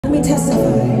me testify.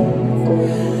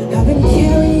 I've been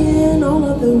carrying all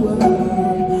of the world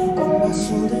on my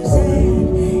shoulders,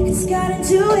 and it's gotten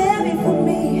too heavy for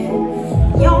me.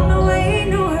 Y'all know I ain't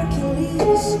no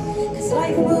Hercules, cause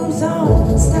life moves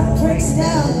on, stuff breaks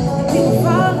down, and people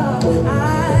fall off.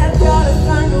 I've gotta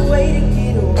find a way to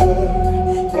get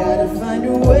over, gotta find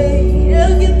a way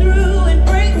to get through and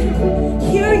break through.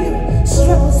 Hear you,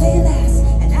 struggles they last,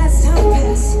 and as time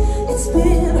passes, it's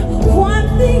been one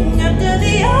thing after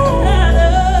the other.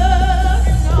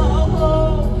 No,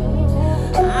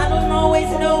 I don't always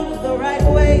know the right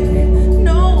way.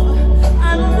 No,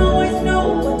 I don't always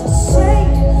know what to say,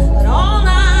 but all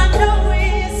I know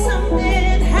is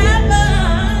something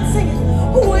happens. Sing it.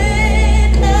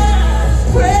 When I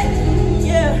pray,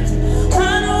 yeah,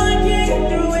 I know I can get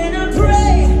through when I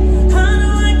pray. I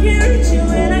know I can reach you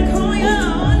when I call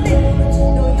your name.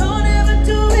 No, you're never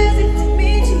too busy for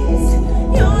me, Jesus.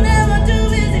 You're never too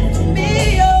busy for me.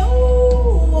 Oh,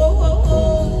 oh, oh,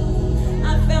 oh. I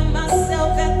found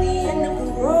myself at the end of the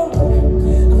road. I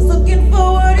was looking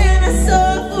forward and I saw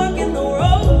a fork in the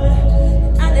road.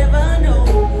 I never know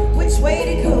which way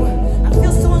to go. I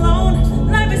feel so alone.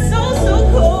 Life is so, so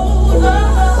cold.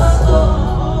 Oh,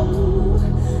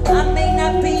 I may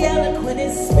not be eloquent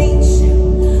in speech.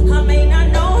 I may not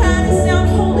know how to sound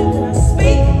holy when I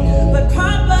speak, but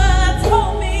Papa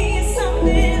told me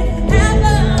something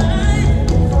happened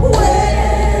when I pray.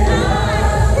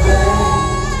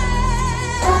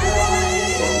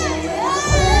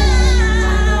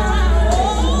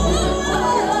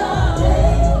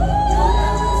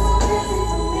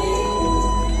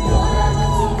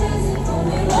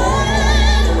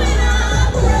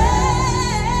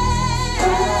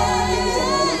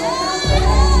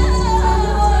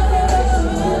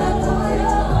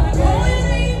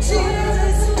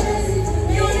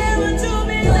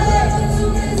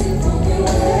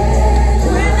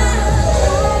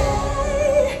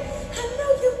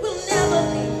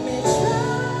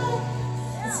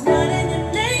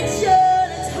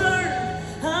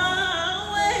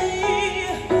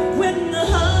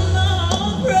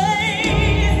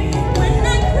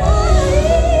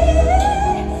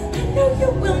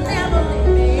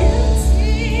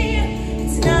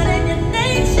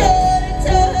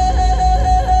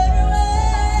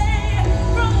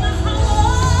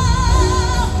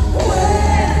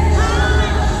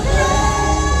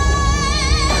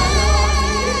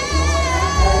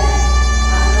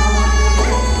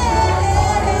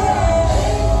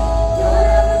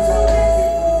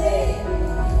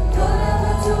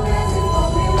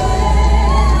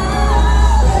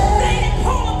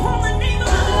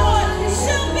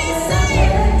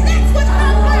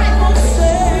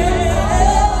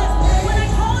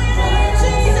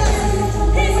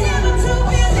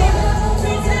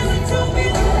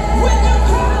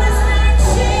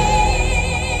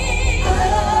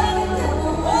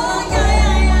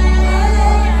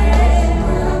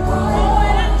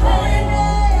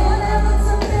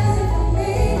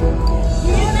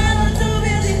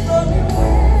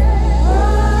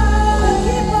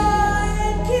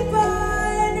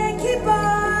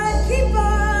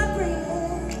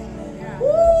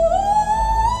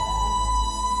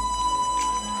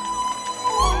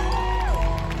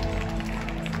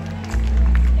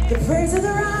 The prayers of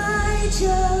the righteous,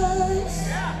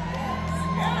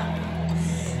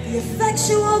 the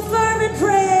effectual fervent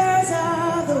prayers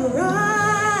of the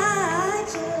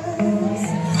righteous.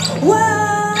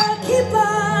 Well, keep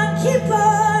on, keep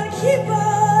on, keep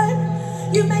on.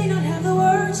 You may not have the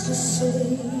words to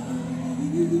say.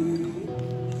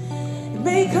 It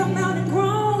may come out in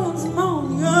groans and moans.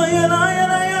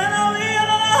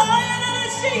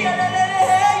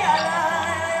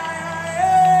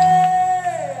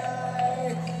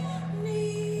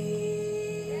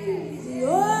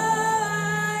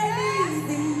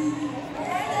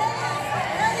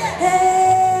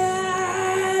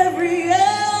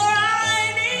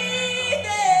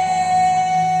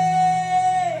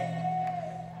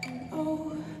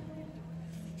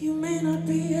 You may not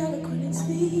be eloquent in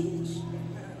speech.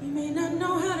 You may not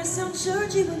know how to sound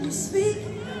churchy when you speak.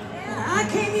 But I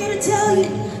came here to tell you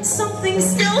something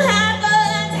still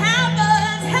happens,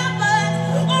 happens,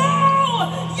 happens.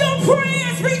 Oh, your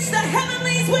prayers reach the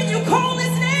heavenlies when you call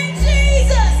his name,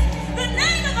 Jesus. The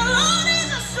name of the Lord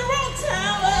is a strong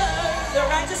tower. The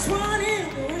righteous run in,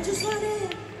 the righteous run in.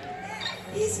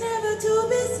 He's never too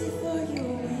busy for you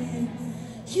when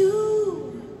you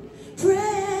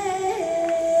pray.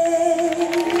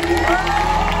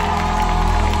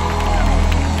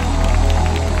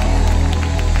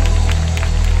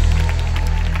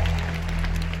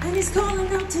 And he's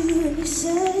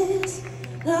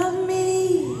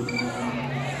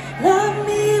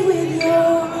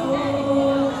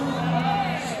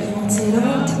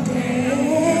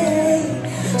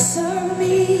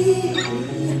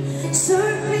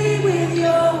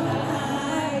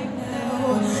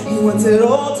wants it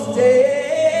all today.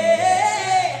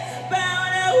 Bow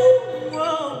down,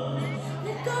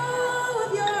 let go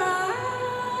of your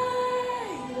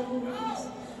idols.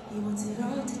 He wants it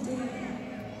all today.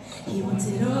 He wants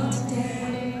it all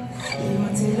today. He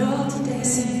wants it all today.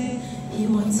 See, he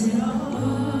wants it all.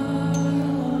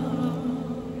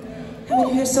 How many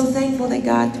of you are so thankful that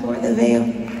God tore the veil?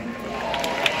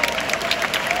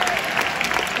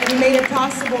 And He made it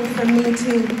possible for me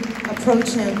to approach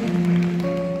Him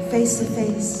face to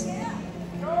face.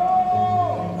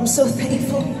 I'm so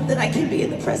thankful that I can be in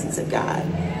the presence of God.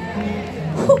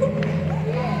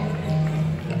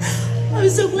 I'm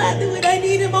so glad that when I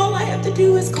need Him, all I have to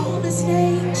do is call His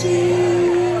name,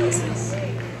 Jesus.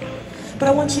 But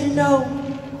I want you to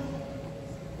know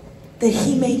that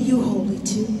He made you holy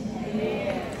too.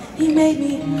 He made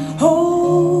me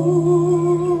holy,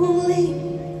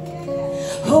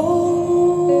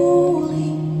 holy.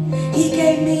 He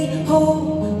gave me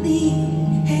holy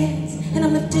hands, and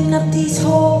I'm lifting up these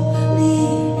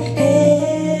holy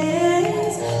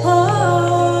hands.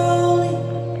 Holy,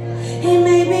 He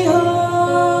made me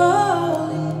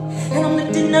holy, and I'm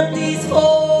lifting up these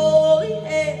holy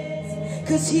hands,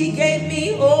 'cause He gave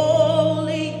me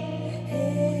holy hands.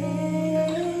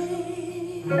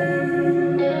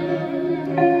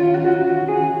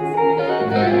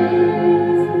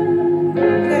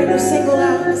 Single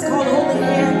out. It's called Holy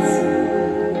Hands.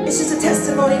 It's just a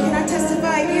testimony. Can I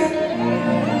testify again?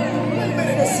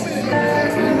 Listen.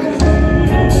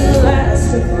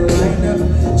 Last of the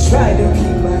lineup, tried to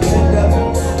keep my head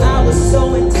up. I was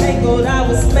so entangled, I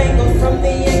was mangled from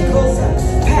the ankles.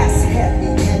 Past had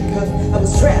me handcuffed. I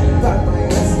was trapped by my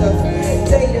own stuff.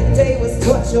 Day to day was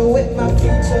torture with my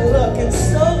future looking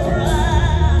so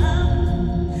bright.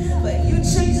 But you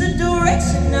changed the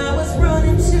direction I was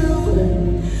running to.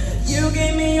 You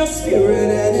gave me your spirit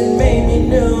and it made me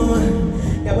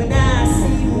new. Now when I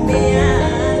see me,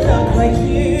 I look like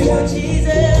you,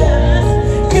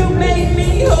 Jesus. You made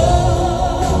me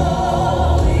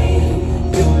holy.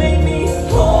 You made me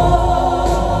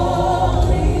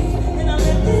holy. And I'm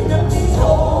lifting up these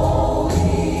holy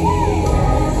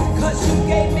hands, 'cause you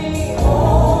gave me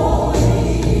holy.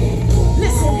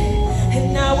 Listen,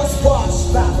 and I was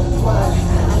washed by the blood. I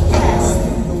passed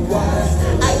through the waters.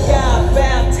 I got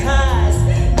baptized,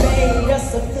 made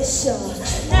us official.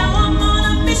 Now I'm on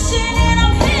a mission and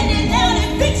I'm handing out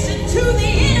eviction to the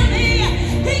enemy.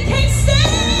 He can't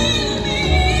stand me,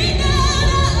 no.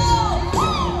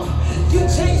 You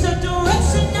changed the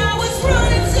direction I was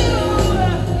running to.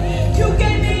 You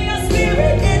gave me your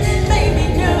spirit and it made me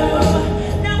new.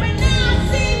 Now when I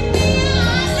see me, I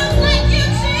look like you,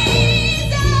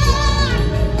 Jesus.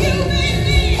 You made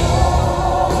me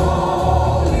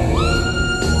holy.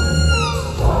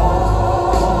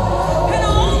 And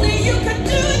only you could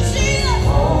do it, Jesus.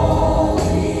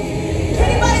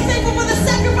 Anybody thankful for the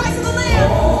sacrifice of the Lamb?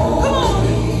 Come on,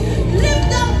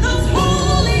 lift up those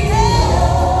holy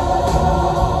hands.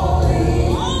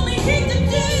 Only He could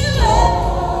do it.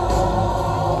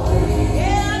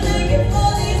 Yeah, I thank you for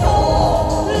these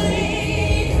holy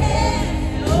hands.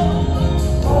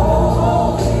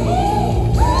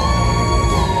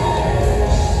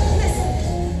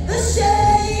 Listen, the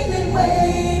shame that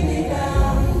weighed me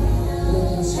down,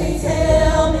 chains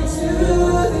held me to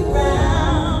the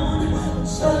ground.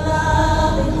 Your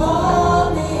love that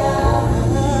called me out.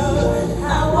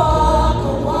 I walk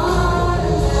on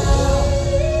water now.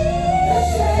 The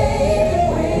shame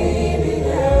that weighed me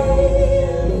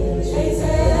down, chains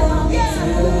held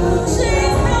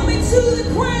me to the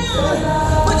ground.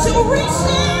 But you reached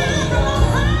down from on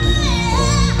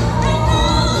high, and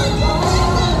now you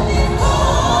picked up these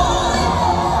holy.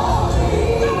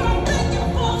 God, I thank you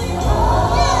for these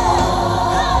holy.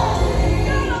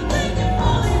 God, I thank you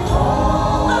for these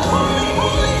holy,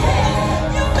 holy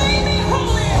hands. You made me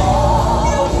holy.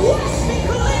 You washed me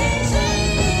clean,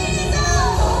 Jesus.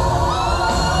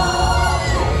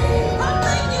 I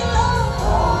thank you, Lord.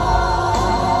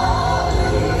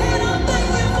 And I thank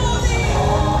you for these.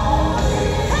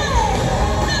 Hey,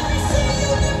 let me see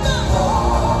you lift up.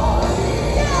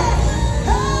 Yeah.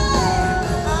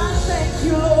 Hey, I thank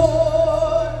you,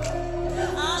 Lord.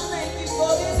 I thank you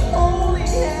for this holy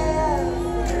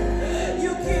hands.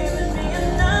 You've given me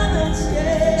another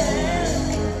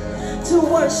chance to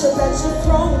worship at your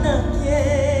throne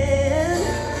again.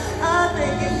 I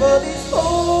thank you for this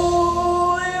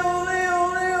holy, holy,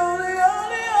 holy, holy,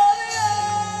 holy,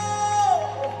 holy.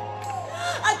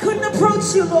 I couldn't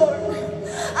approach you, Lord.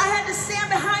 I had to stand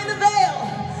behind the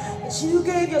veil. But you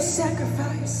gave your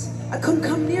sacrifice. I couldn't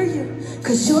come near you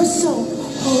because you're so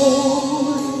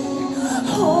holy,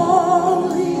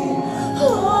 holy,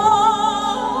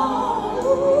 holy.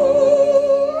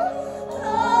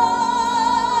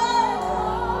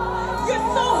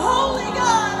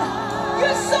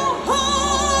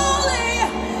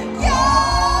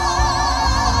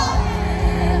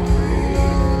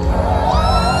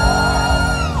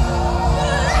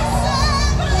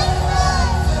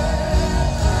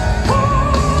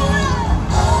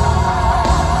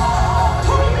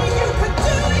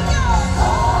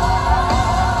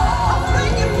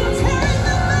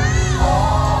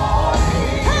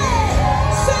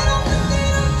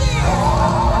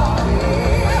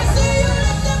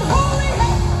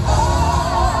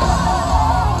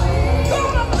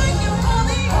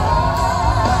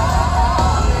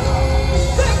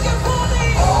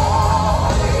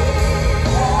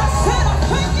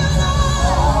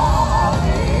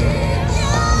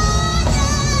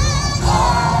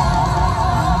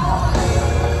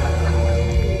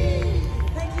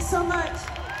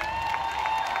 much.